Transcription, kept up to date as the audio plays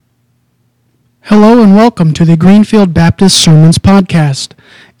Hello and welcome to the Greenfield Baptist Sermons Podcast.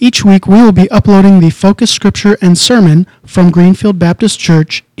 Each week we will be uploading the focus scripture and sermon from Greenfield Baptist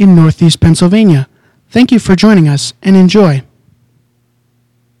Church in Northeast Pennsylvania. Thank you for joining us and enjoy.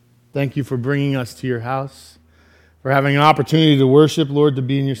 Thank you for bringing us to your house, for having an opportunity to worship, Lord, to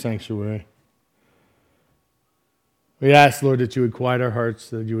be in your sanctuary. We ask, Lord, that you would quiet our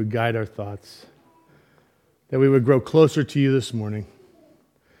hearts, that you would guide our thoughts, that we would grow closer to you this morning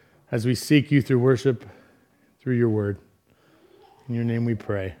as we seek you through worship, through your word. In your name we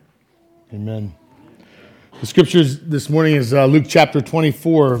pray. Amen. The scriptures this morning is Luke chapter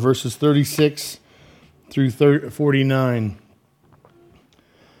 24, verses 36 through 49.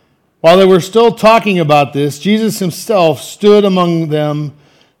 While they were still talking about this, Jesus himself stood among them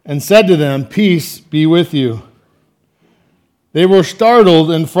and said to them, "Peace be with you." They were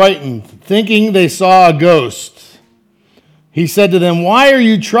startled and frightened, thinking they saw a ghost. He said to them, "Why are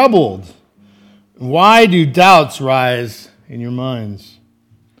you troubled? Why do doubts rise in your minds?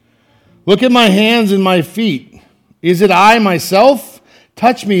 Look at my hands and my feet. Is it I myself?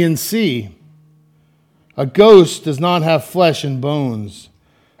 Touch me and see. A ghost does not have flesh and bones,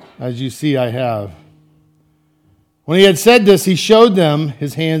 as you see I have." When he had said this, he showed them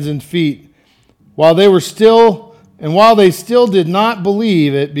his hands and feet. While they still did not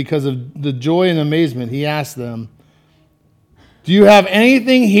believe it because of the joy and amazement, he asked them, "Do you have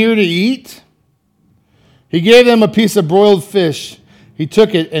anything here to eat?" He gave them a piece of broiled fish. He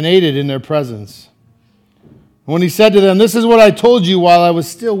took it and ate it in their presence. When he said to them, "This is what I told you while I was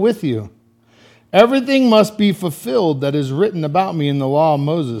still with you. Everything must be fulfilled that is written about me in the law of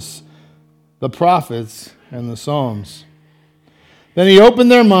Moses, the prophets, and the Psalms." Then he opened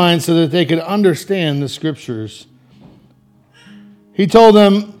their minds so that they could understand the scriptures. He told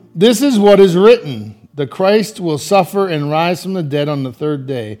them, "This is what is written. The Christ will suffer and rise from the dead on the third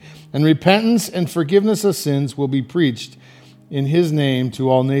day, and repentance and forgiveness of sins will be preached in his name to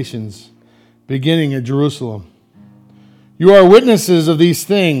all nations, beginning at Jerusalem. You are witnesses of these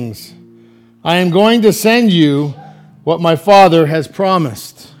things. I am going to send you what my Father has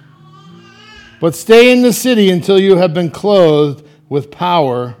promised. But stay in the city until you have been clothed with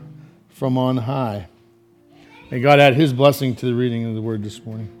power from on high." May God add his blessing to the reading of the word this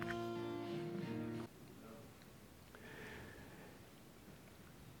morning.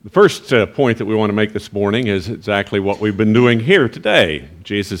 The first point that we want to make this morning is exactly what we've been doing here today.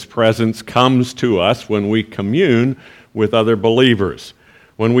 Jesus' presence comes to us when we commune with other believers.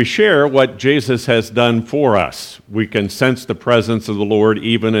 When we share what Jesus has done for us, we can sense the presence of the Lord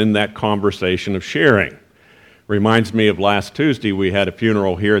even in that conversation of sharing. Reminds me of last Tuesday, we had a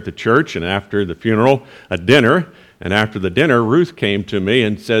funeral here at the church, and after the funeral, a dinner. And after the dinner, Ruth came to me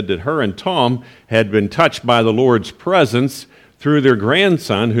and said that her and Tom had been touched by the Lord's presence through their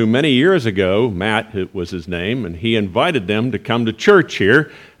grandson, who many years ago, Matt was his name, and he invited them to come to church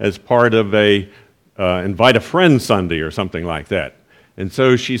here as part of a Invite a Friend Sunday or something like that. And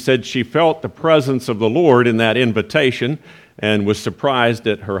so she said she felt the presence of the Lord in that invitation and was surprised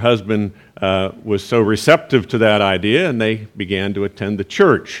that her husband was so receptive to that idea, and they began to attend the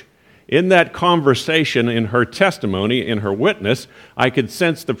church. In that conversation, in her testimony, in her witness, I could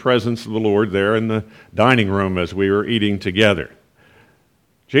sense the presence of the Lord there in the dining room as we were eating together.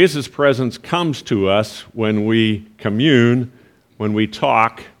 Jesus' presence comes to us when we commune, when we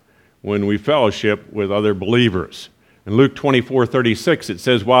talk, when we fellowship with other believers. In Luke 24:36, it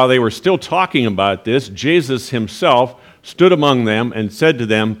says, "While they were still talking about this, Jesus himself stood among them and said to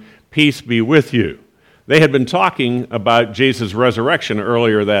them, 'Peace be with you.'" They had been talking about Jesus' resurrection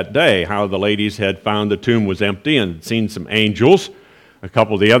earlier that day, how the ladies had found the tomb was empty and seen some angels. A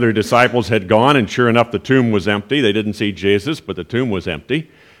couple of the other disciples had gone, and sure enough, the tomb was empty. They didn't see Jesus, but the tomb was empty.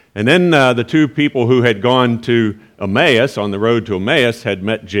 And then the two people who had gone to Emmaus, on the road to Emmaus, had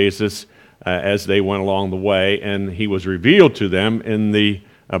met Jesus as they went along the way, and he was revealed to them in the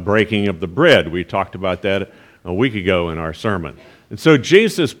breaking of the bread. We talked about that a week ago in our sermon. And so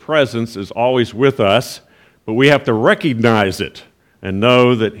Jesus' presence is always with us, but we have to recognize it and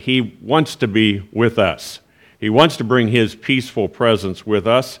know that he wants to be with us. He wants to bring his peaceful presence with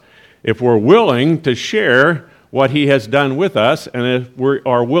us if we're willing to share what he has done with us and if we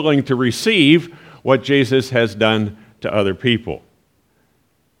are willing to receive what Jesus has done to other people.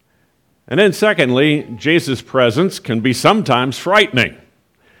 And then secondly, Jesus' presence can be sometimes frightening.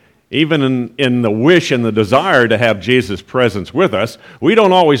 Even in the wish and the desire to have Jesus' presence with us, we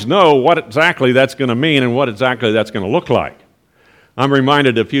don't always know what exactly that's going to mean and what exactly that's going to look like. I'm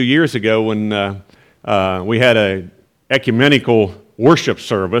reminded a few years ago when we had an ecumenical worship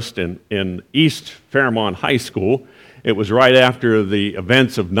service in East Fairmont High School, It was right after the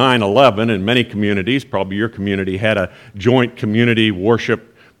events of 9/11, and many communities, probably your community, had a joint community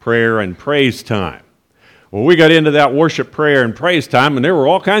worship, prayer, and praise time. Well, we got into that worship, prayer, and praise time, and there were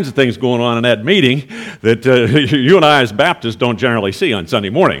all kinds of things going on in that meeting that you and I as Baptists don't generally see on Sunday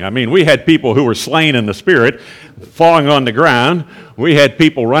morning. I mean, we had people who were slain in the Spirit, falling on the ground. We had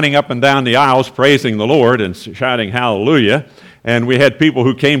people running up and down the aisles praising the Lord and shouting hallelujah. And we had people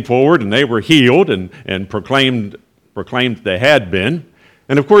who came forward and they were healed and proclaimed they had been.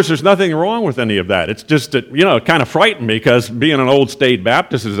 And of course, there's nothing wrong with any of that. It's just that, it kind of frightened me because being an old state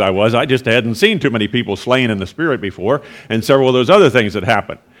Baptist as I was, I just hadn't seen too many people slain in the Spirit before and several of those other things that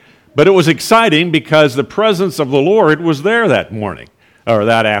happened. But it was exciting because the presence of the Lord was there that morning or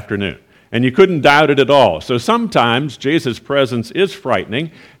that afternoon. And you couldn't doubt it at all. So sometimes Jesus' presence is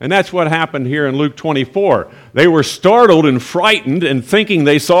frightening, and that's what happened here in Luke 24. They were startled and frightened and thinking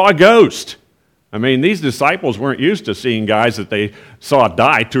they saw a ghost. I mean, these disciples weren't used to seeing guys that they saw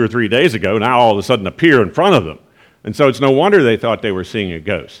die 2 or 3 days ago now all of a sudden appear in front of them. And so it's no wonder they thought they were seeing a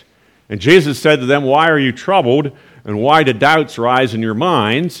ghost. And Jesus said to them, "Why are you troubled, and why do doubts rise in your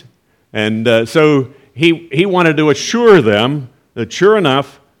minds?" And so he wanted to assure them that sure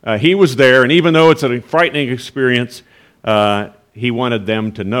enough, he was there, and even though it's a frightening experience, he wanted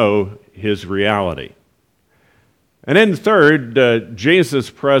them to know his reality. And then third,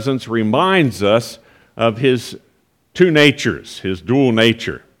 Jesus' presence reminds us of his two natures, his dual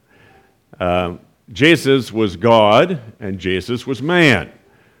nature. Jesus was God, and Jesus was man.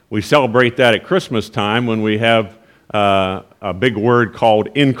 We celebrate that at Christmas time when we have a big word called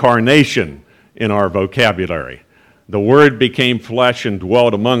incarnation in our vocabulary. The Word became flesh and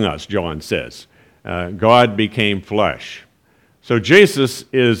dwelt among us, John says. God became flesh. So Jesus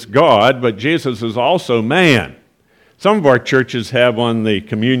is God, but Jesus is also man. Some of our churches have on the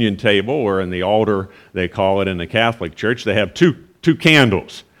communion table, or in the altar, they call it in the Catholic Church, they have two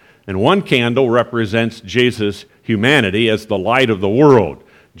candles. And one candle represents Jesus' humanity as the light of the world.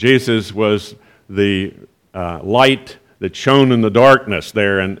 Jesus was the light that shone in the darkness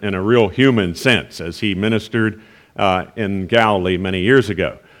there in a real human sense as he ministered in Galilee many years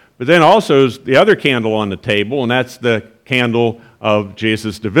ago. But then also is the other candle on the table, and that's the candle of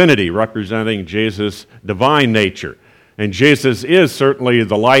Jesus' divinity, representing Jesus' divine nature. And Jesus is certainly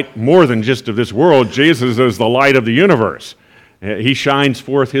the light more than just of this world. Jesus is the light of the universe. He shines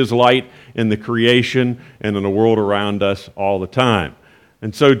forth his light in the creation and in the world around us all the time.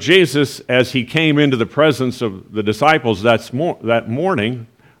 And so Jesus, as he came into the presence of the disciples that morning,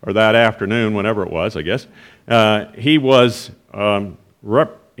 or that afternoon, whenever it was, I guess, he was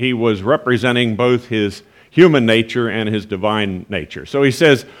representing both his human nature and his divine nature. So he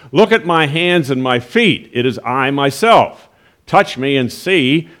says, "Look at my hands and my feet. It is I myself. Touch me and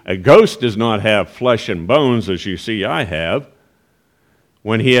see. A ghost does not have flesh and bones as you see I have."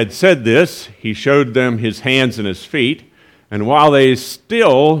 When he had said this, he showed them his hands and his feet. And while they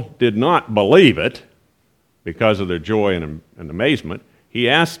still did not believe it, because of their joy and amazement, he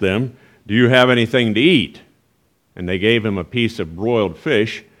asked them, "Do you have anything to eat?" And they gave him a piece of broiled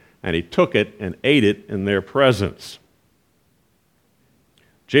fish, and he took it and ate it in their presence.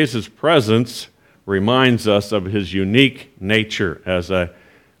 Jesus' presence reminds us of his unique nature as a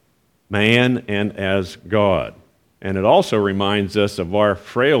man and as God. And it also reminds us of our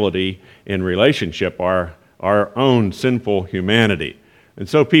frailty in relationship, our own sinful humanity. And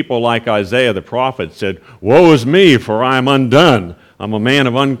so people like Isaiah the prophet said, "Woe is me, for I am undone. I'm a man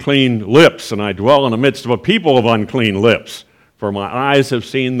of unclean lips, and I dwell in the midst of a people of unclean lips. For my eyes have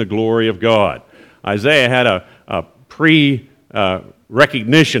seen the glory of God." Isaiah had a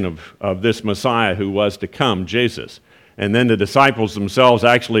pre-recognition of this Messiah who was to come, Jesus. And then the disciples themselves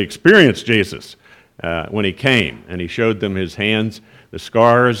actually experienced Jesus when he came. And he showed them his hands, the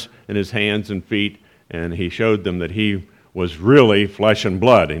scars in his hands and feet, and he showed them that he was really flesh and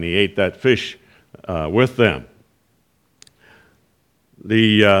blood, and he ate that fish with them.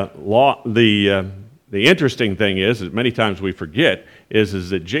 The interesting thing is that many times we forget is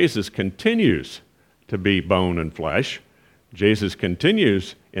that Jesus continues to be bone and flesh. Jesus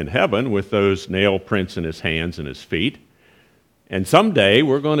continues in heaven with those nail prints in his hands and his feet. And someday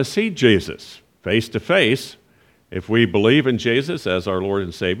we're going to see Jesus face to face. If we believe in Jesus as our Lord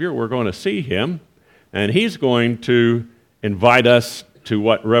and Savior, we're going to see him, and he's going to invite us to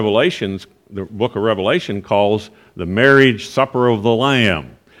what the book of Revelation calls the marriage supper of the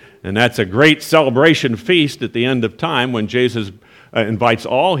Lamb. And that's a great celebration feast at the end of time when Jesus invites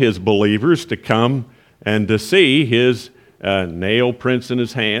all his believers to come and to see his nail prints in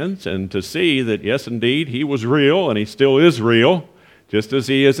his hands and to see that, yes, indeed, he was real and he still is real, just as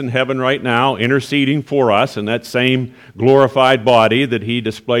he is in heaven right now, interceding for us in that same glorified body that he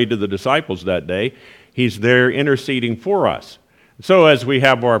displayed to the disciples that day. He's there interceding for us. So as we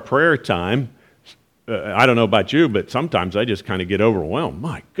have our prayer time, I don't know about you, but sometimes I just kind of get overwhelmed.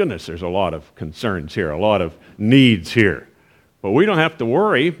 My goodness, there's a lot of concerns here, a lot of needs here. But we don't have to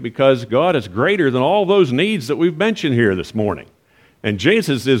worry because God is greater than all those needs that we've mentioned here this morning. And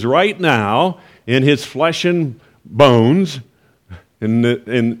Jesus is right now in his flesh and bones, in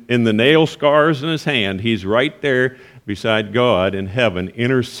the nail scars in his hand. He's right there beside God in heaven,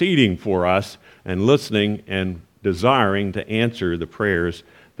 interceding for us and listening and desiring to answer the prayers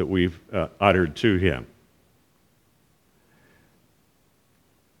that we've uttered to him.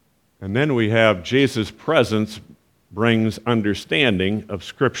 And then we have Jesus' presence brings understanding of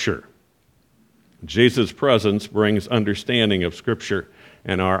Scripture. Jesus' presence brings understanding of Scripture,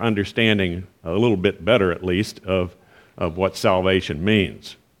 and our understanding a little bit better, at least, of what salvation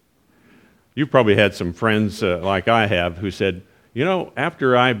means. You've probably had some friends like I have who said, you know,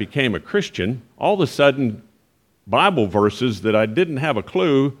 after I became a Christian, all of a sudden Bible verses that I didn't have a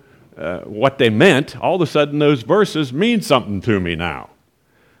clue what they meant, all of a sudden those verses mean something to me now.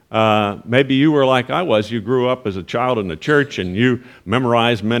 Maybe you were like I was. You grew up as a child in the church and you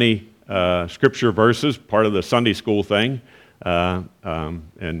memorized many scripture verses, part of the Sunday school thing.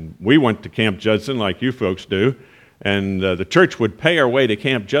 And we went to Camp Judson like you folks do. And the church would pay our way to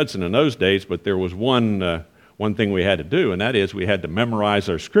Camp Judson in those days, but there was one thing we had to do, and that is we had to memorize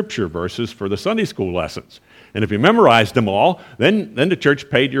our scripture verses for the Sunday school lessons. And if you memorized them all, then the church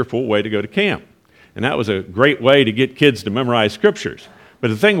paid your full way to go to camp. And that was a great way to get kids to memorize scriptures. But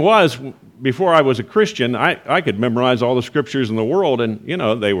the thing was, before I was a Christian, I could memorize all the scriptures in the world, and, you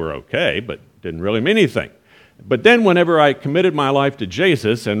know, they were okay, but didn't really mean anything. But then whenever I committed my life to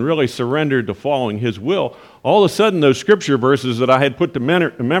Jesus and really surrendered to following his will, all of a sudden those scripture verses that I had put to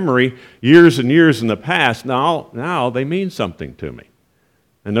memory years and years in the past, now they mean something to me.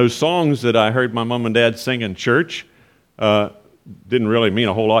 And those songs that I heard my mom and dad sing in church didn't really mean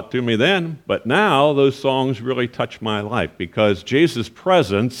a whole lot to me then, but now those songs really touch my life because Jesus'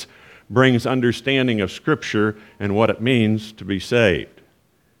 presence brings understanding of Scripture and what it means to be saved.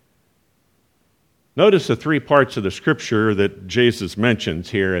 Notice the three parts of the Scripture that Jesus mentions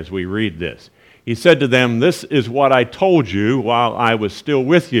here as we read this. He said to them, "This is what I told you while I was still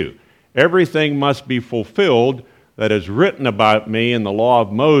with you. Everything must be fulfilled that is written about me in the law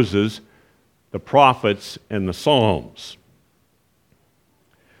of Moses, the prophets, and the Psalms."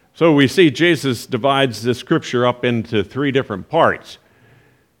 So we see Jesus divides the Scripture up into three different parts.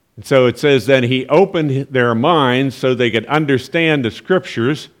 And so it says that he opened their minds so they could understand the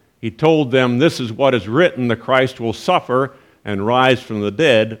Scriptures. He told them, this is what is written, the Christ will suffer and rise from the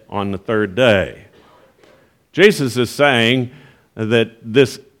dead on the third day. Jesus is saying that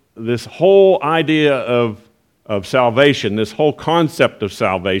this whole idea of salvation, this whole concept of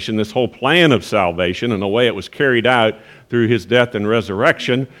salvation, this whole plan of salvation and the way it was carried out through his death and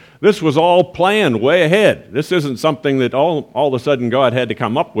resurrection, this was all planned way ahead. This isn't something that all of a sudden God had to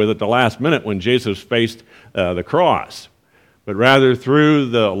come up with at the last minute when Jesus faced the cross. But rather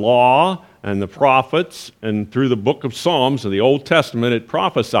through the law and the prophets and through the book of Psalms and the Old Testament, it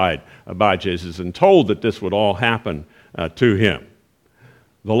prophesied about Jesus and told that this would all happen to him.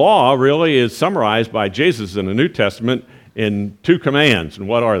 The law really is summarized by Jesus in the New Testament in two commands. And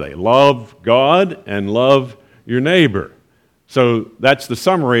what are they? Love God and love your neighbor. So that's the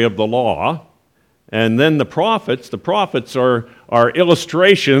summary of the law. And then the prophets are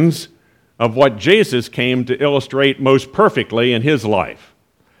illustrations of what Jesus came to illustrate most perfectly in his life.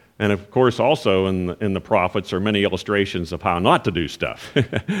 And of course, also in the prophets are many illustrations of how not to do stuff.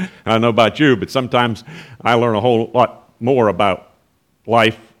 I don't know about you, but sometimes I learn a whole lot more about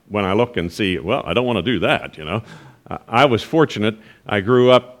life when I look and see, well, I don't want to do that, you know. I was fortunate. I grew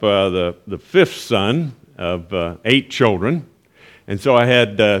up the fifth son of 8 children, and so I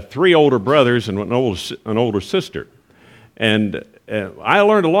had 3 older brothers and an older sister. And I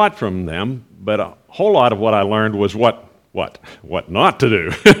learned a lot from them, but a whole lot of what I learned was what not to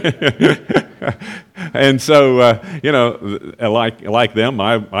do. And so, like them,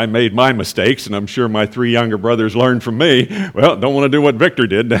 I made my mistakes, and I'm sure my 3 younger brothers learned from me. Well, don't want to do what Victor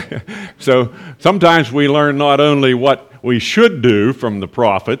did. So sometimes we learn not only what we should do from the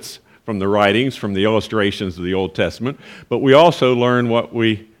prophets, from the writings, from the illustrations of the Old Testament, but we also learn what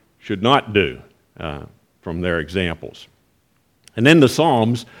we should not do from their examples. And then the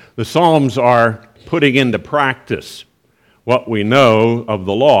Psalms are putting into practice what we know of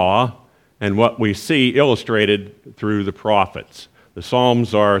the law and what we see illustrated through the prophets. The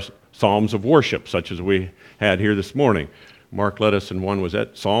Psalms are psalms of worship, such as we had here this morning. Mark led us in one. Was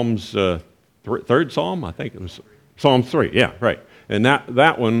that Psalms, third Psalm? I think it was Psalm 3. Yeah, right. And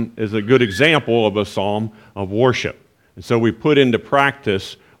that one is a good example of a psalm of worship. And so we put into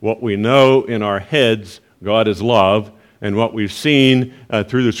practice what we know in our heads God is love, and what we've seen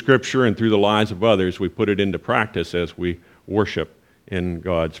through the Scripture and through the lives of others, we put it into practice as we worship in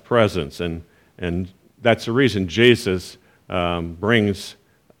God's presence. And that's the reason Jesus brings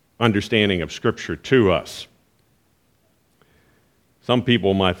understanding of Scripture to us. Some people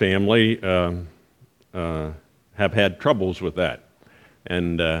in my family have had troubles with that.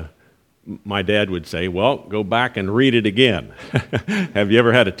 And my dad would say, well, go back and read it again. Have you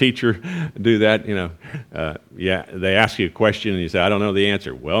ever had a teacher do that? Yeah, they ask you a question and you say, I don't know the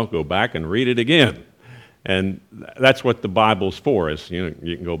answer. Well, go back and read it again. And that's what the Bible's for, is you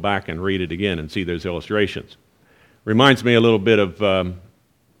can go back and read it again and see those illustrations. Reminds me a little bit of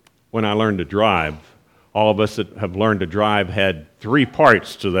when I learned to drive. All of us that have learned to drive had 3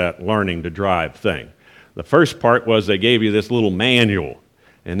 parts to that learning to drive thing. The first part was they gave you this little manual.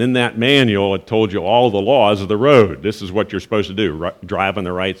 And in that manual, it told you all the laws of the road. This is what you're supposed to do. Drive on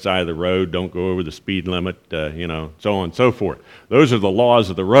the right side of the road. Don't go over the speed limit, so on and so forth. Those are the laws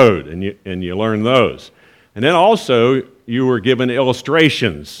of the road, and you learn those. And then also, you were given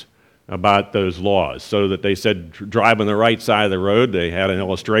illustrations about those laws, so that they said, drive on the right side of the road. They had an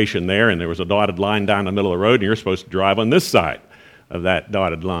illustration there, and there was a dotted line down the middle of the road, and you're supposed to drive on this side of that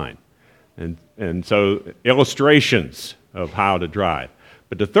dotted line. And so, illustrations of how to drive.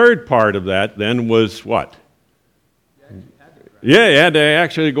 But the third part of that then was what? Yeah, you had to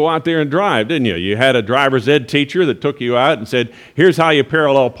actually go out there and drive, didn't you? You had a driver's ed teacher that took you out and said, here's how you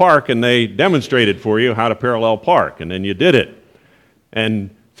parallel park, and they demonstrated for you how to parallel park, and then you did it.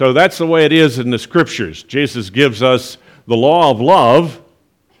 And so that's the way it is in the Scriptures. Jesus gives us the law of love,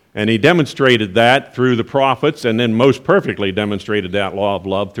 and he demonstrated that through the prophets, and then most perfectly demonstrated that law of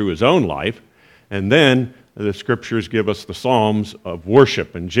love through his own life. And then the Scriptures give us the Psalms of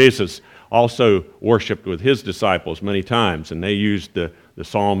worship, and Jesus also worshiped with his disciples many times, and they used the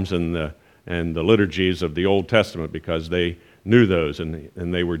Psalms and the liturgies of the Old Testament because they knew those,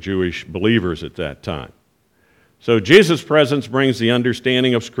 and they were Jewish believers at that time. So Jesus' presence brings the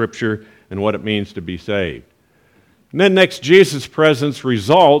understanding of Scripture and what it means to be saved. And then next, Jesus' presence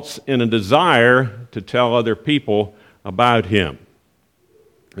results in a desire to tell other people about him,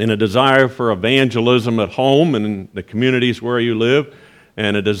 in a desire for evangelism at home and in the communities where you live,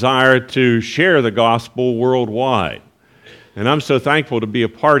 and a desire to share the gospel worldwide. And I'm so thankful to be a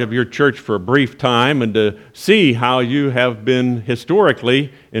part of your church for a brief time and to see how you have been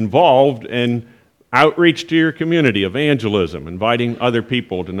historically involved in outreach to your community, evangelism, inviting other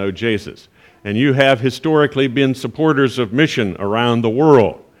people to know Jesus. And you have historically been supporters of mission around the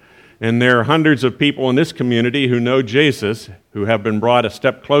world. And there are hundreds of people in this community who know Jesus, who have been brought a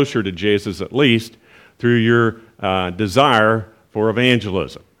step closer to Jesus at least through your desire for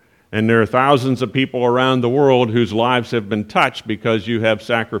evangelism. And there are thousands of people around the world whose lives have been touched because you have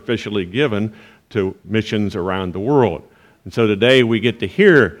sacrificially given to missions around the world. And so today we get to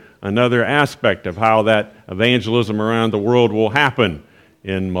hear another aspect of how that evangelism around the world will happen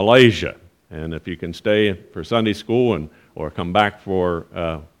in Malaysia. And if you can stay for Sunday school or come back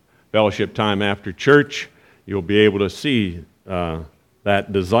for fellowship time after church, you'll be able to see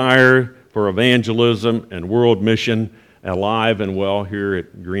that desire for evangelism and world mission alive and well here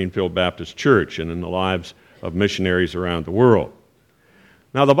at Greenfield Baptist Church and in the lives of missionaries around the world.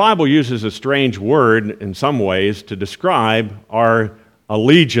 Now, the Bible uses a strange word in some ways to describe our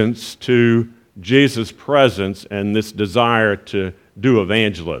allegiance to Jesus' presence and this desire to do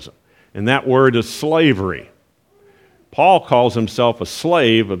evangelism. And that word is slavery. Paul calls himself a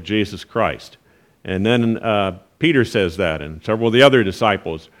slave of Jesus Christ. And then Peter says that, and several of the other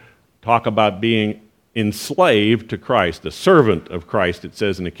disciples talk about being enslaved to Christ, the servant of Christ, it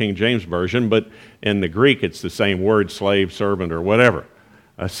says in the King James Version, but in the Greek it's the same word, slave, servant, or whatever.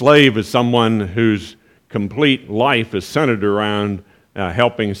 A slave is someone whose complete life is centered around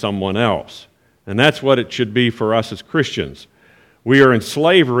helping someone else. And that's what it should be for us as Christians. We are in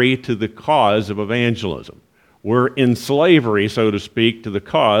slavery to the cause of evangelism. We're in slavery, so to speak, to the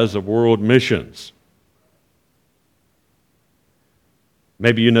cause of world missions.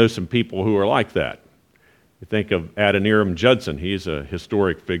 Maybe you know some people who are like that. You think of Adoniram Judson. He's a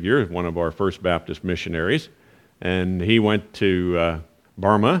historic figure, one of our First Baptist missionaries. And he went to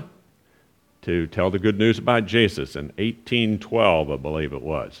Burma to tell the good news about Jesus in 1812, I believe it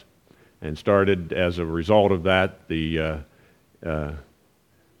was. And started, as a result of that, the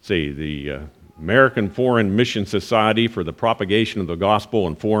American Foreign Mission Society for the Propagation of the Gospel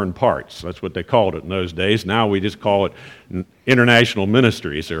in Foreign Parts. That's what they called it in those days. Now we just call it international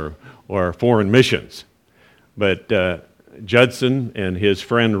ministries or foreign missions. But Judson and his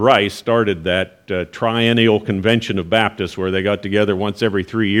friend Rice started that triennial convention of Baptists where they got together once every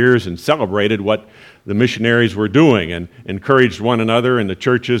 3 years and celebrated what the missionaries were doing and encouraged one another in the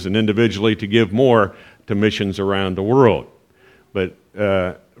churches and individually to give more to missions around the world. But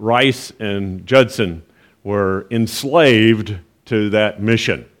Rice and Judson were enslaved to that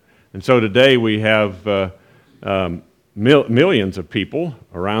mission. And so today we have millions of people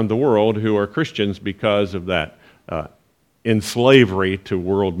around the world who are Christians because of that enslavery to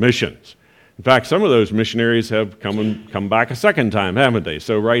world missions. In fact, some of those missionaries have come back a second time, haven't they?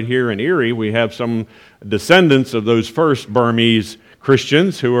 So right here in Erie, we have some descendants of those first Burmese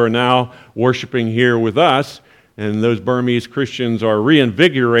Christians who are now worshiping here with us. And those Burmese Christians are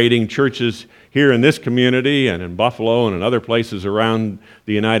reinvigorating churches here in this community and in Buffalo and in other places around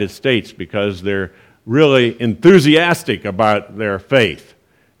the United States because they're really enthusiastic about their faith.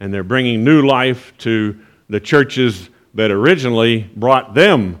 And they're bringing new life to the churches that originally brought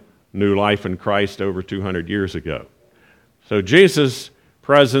them new life in Christ over 200 years ago. So Jesus'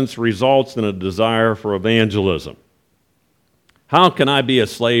 presence results in a desire for evangelism. How can I be a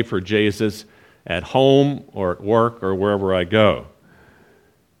slave for Jesus at home or at work or wherever I go?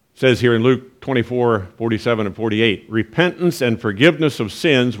 It says here in Luke 24:47 and 48, repentance and forgiveness of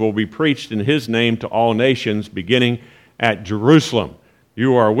sins will be preached in his name to all nations, beginning at Jerusalem.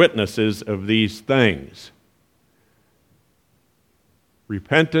 You are witnesses of these things.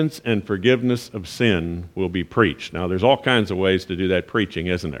 Repentance and forgiveness of sin will be preached. Now, there's all kinds of ways to do that preaching,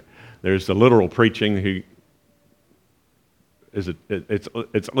 isn't there? There's the literal preaching. It's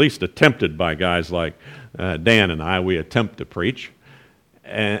at least attempted by guys like Dan and I. We attempt to preach.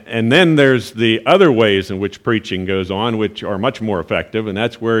 And then there's the other ways in which preaching goes on, which are much more effective, and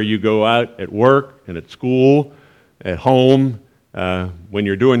that's where you go out at work and at school, at home. When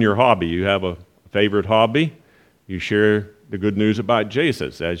you're doing your hobby, you have a favorite hobby, you share the good news about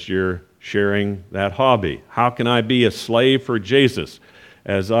Jesus as you're sharing that hobby. How can I be a slave for Jesus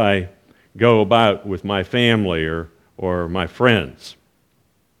as I go about with my family or my friends?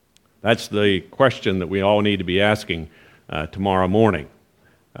 That's the question that we all need to be asking tomorrow morning.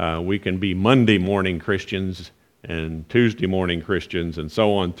 We can be Monday morning Christians and Tuesday morning Christians and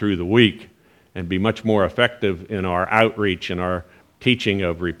so on through the week and be much more effective in our outreach and our teaching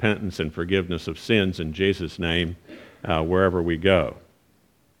of repentance and forgiveness of sins in Jesus' name wherever we go.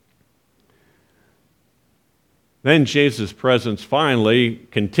 Then Jesus' presence finally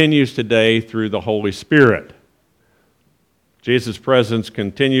continues today through the Holy Spirit. Jesus' presence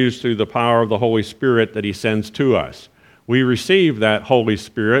continues through the power of the Holy Spirit that he sends to us. We receive that Holy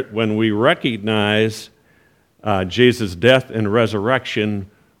Spirit when we recognize Jesus' death and resurrection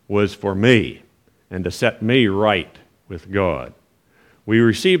was for me and to set me right with God. We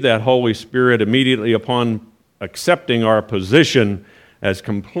receive that Holy Spirit immediately upon accepting our position as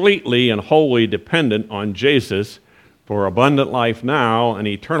completely and wholly dependent on Jesus for abundant life now and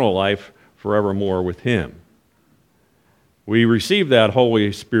eternal life forevermore with him. We receive that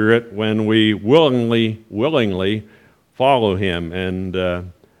Holy Spirit when we willingly follow him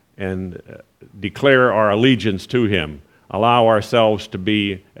and declare our allegiance to him, allow ourselves to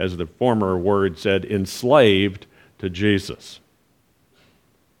be, as the former word said, enslaved to Jesus.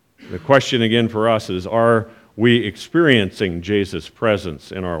 The question again for us is, are we experiencing Jesus'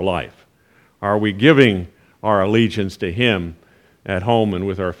 presence in our life? Are we giving our allegiance to him at home and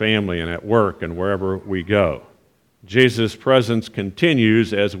with our family and at work and wherever we go? Jesus' presence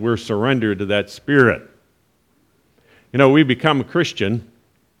continues as we're surrendered to that Spirit. You know, we become a Christian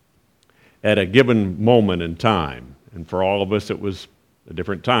at a given moment in time. And for all of us, it was a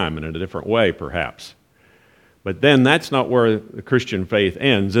different time and in a different way, perhaps. But then that's not where the Christian faith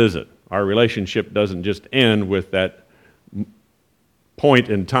ends, is it? Our relationship doesn't just end with that point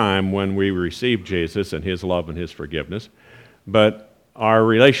in time when we receive Jesus and his love and his forgiveness, but our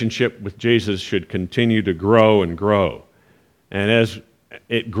relationship with Jesus should continue to grow and grow. And as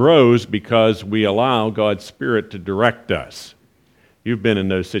it grows because we allow God's Spirit to direct us. You've been in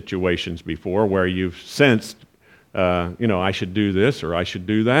those situations before where you've sensed, I should do this or I should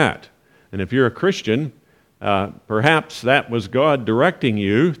do that. And if you're a Christian, perhaps that was God directing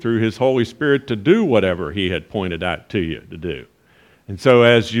you through his Holy Spirit to do whatever he had pointed out to you to do. And so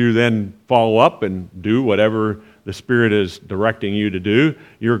as you then follow up and do whatever the Spirit is directing you to do,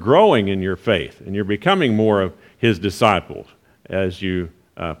 you're growing in your faith and you're becoming more of his disciples as you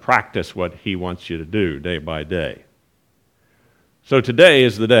practice what he wants you to do day by day. So today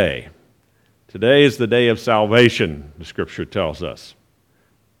is the day Today is the day of salvation, the Scripture tells us.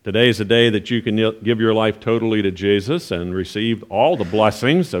 Today is the day that you can give your life totally to Jesus and receive all the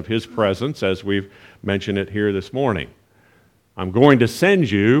blessings of His presence as we've mentioned it here this morning. I'm going to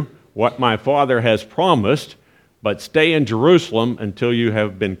send you what my Father has promised, but stay in Jerusalem until you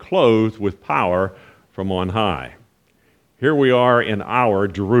have been clothed with power from on high. Here we are in our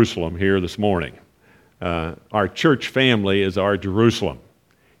Jerusalem here this morning. Our church family is our Jerusalem.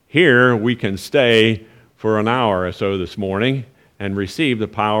 Here we can stay for an hour or so this morning and receive the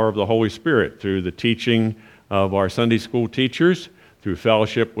power of the Holy Spirit through the teaching of our Sunday school teachers, through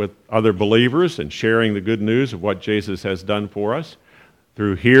fellowship with other believers and sharing the good news of what Jesus has done for us,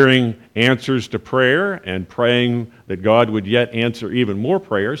 through hearing answers to prayer and praying that God would yet answer even more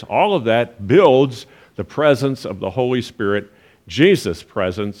prayers. All of that builds the presence of the Holy Spirit, Jesus'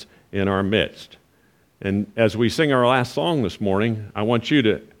 presence in our midst. And as we sing our last song this morning, I want you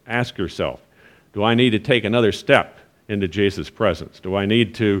to ask yourself, do I need to take another step into Jesus' presence? Do I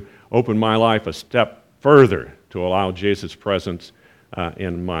need to open my life a step further to allow Jesus' presence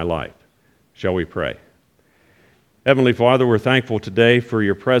in my life? Shall we pray? Heavenly Father, we're thankful today for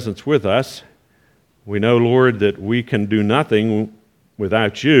your presence with us. We know, Lord, that we can do nothing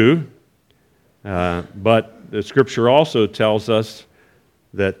without you, but the Scripture also tells us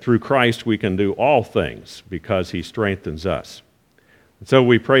that through Christ we can do all things because he strengthens us. And so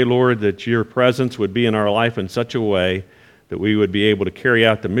we pray, Lord, that your presence would be in our life in such a way that we would be able to carry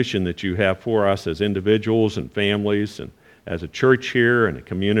out the mission that you have for us as individuals and families and as a church here and a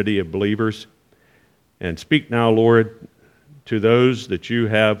community of believers. And speak now, Lord, to those that you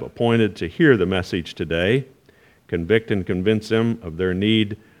have appointed to hear the message today. Convict and convince them of their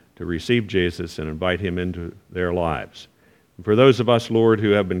need to receive Jesus and invite him into their lives. And for those of us, Lord, who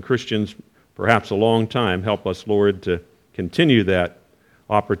have been Christians perhaps a long time, help us, Lord, to continue that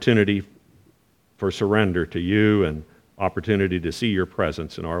opportunity for surrender to you and opportunity to see your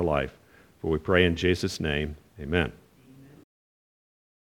presence in our life. For we pray in Jesus' name, amen.